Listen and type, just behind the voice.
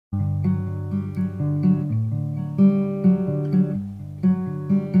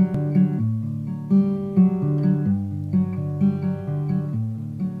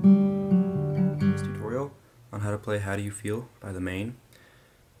play How Do You Feel by the Maine.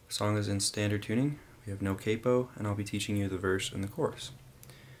 The song is in standard tuning. We have no capo, and I'll be teaching you the verse and the chorus.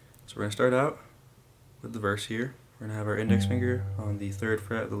 So we're going to start out with the verse here. We're going to have our index finger on the 3rd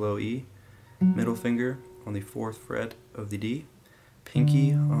fret of the low E, middle finger on the 4th fret of the D,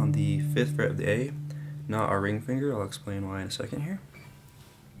 pinky on the 5th fret of the A, not our ring finger. I'll explain why in a second here.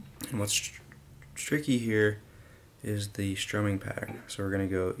 And what's tricky here is the strumming pattern. So we're going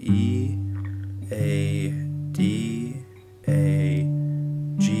to go E, A, D, A,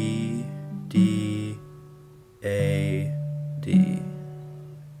 G, D, A, D.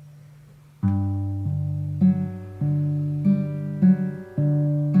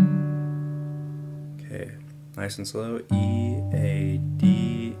 Okay, nice and slow. E, A,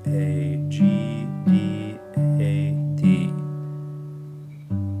 D, A, G, D, A, D.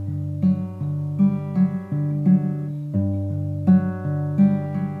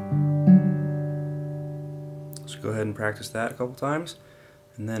 So go ahead and practice that a couple times,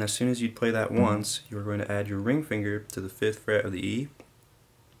 and then as soon as you play that once, you're going to add your ring finger to the 5th fret of the E,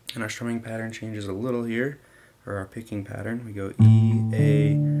 and our strumming pattern changes a little here, or our picking pattern. We go E,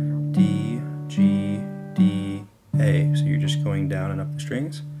 A, D, G, D, A. So you're just going down and up the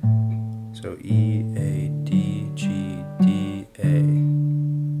strings. So E, A, D, G, D, A.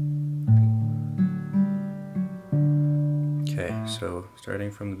 Okay, so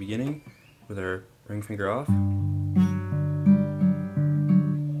starting from the beginning with our ring finger off,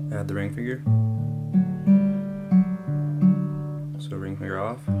 add the ring finger, so ring finger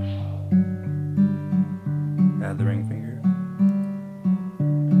off, add the ring finger,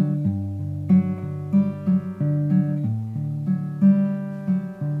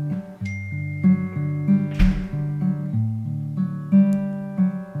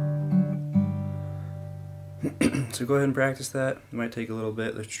 so go ahead and practice that. It might take a little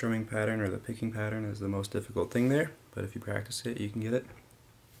bit. The strumming pattern or the picking pattern is the most difficult thing there, but if you practice it, you can get it.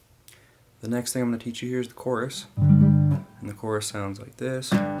 The next thing I'm going to teach you here is the chorus, and the chorus sounds like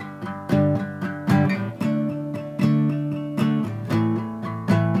this.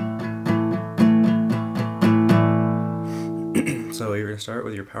 So you're going to start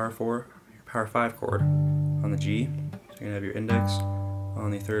with your power 5 chord on the G. So you're going to have your index on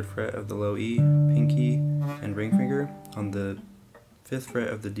the 3rd fret of the low E, pinky and ring finger on the 5th fret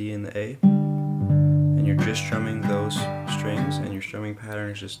of the D and the A, and you're just strumming those strings, and your strumming pattern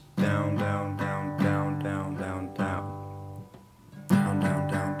is just down, down, down, down, down, down, down, down, down,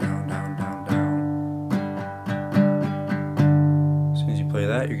 down, down, down, down, down. As soon as you play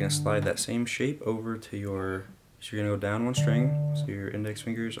that, you're going to slide that same shape over to your, so you're going to go down one string, so your index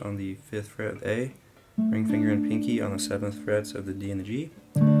fingers on the 5th fret of the A, ring finger and pinky on the 7th frets of the D and the G,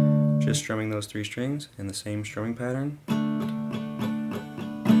 just strumming those 3 strings in the same strumming pattern.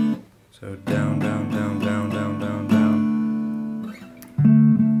 So down, down, down, down, down, down, down,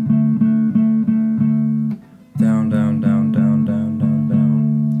 down, down, down, down, down, down, down,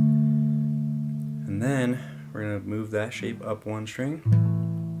 and then we're going to move that shape up one string.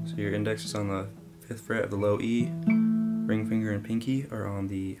 So your index is on the 5th fret of the low E, ring finger and pinky are on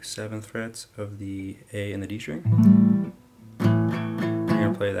the 7th frets of the A and the D string. You're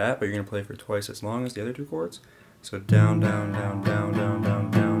going to play that, but you're going to play for twice as long as the other 2 chords. So down, down, down, down, down,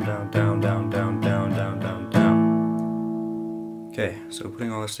 down, down, down, down, down, down, down, down, down, down. Okay, so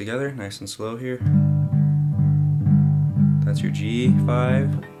putting all this together, nice and slow here. That's your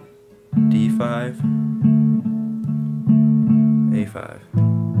G5, D5, A5.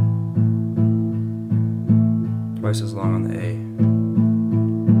 Twice as long on the A.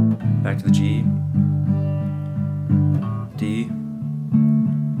 Back to the G, D,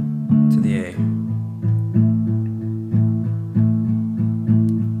 to the A,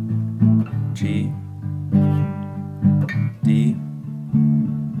 G, D,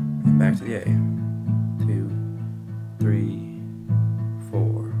 and back to the A. 2, 3,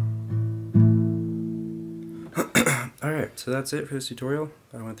 4. Alright, so that's it for this tutorial.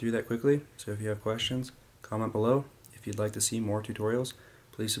 I went through that quickly, so if you have questions, comment below. If you'd like to see more tutorials,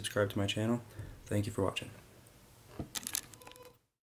 please subscribe to my channel. Thank you for watching.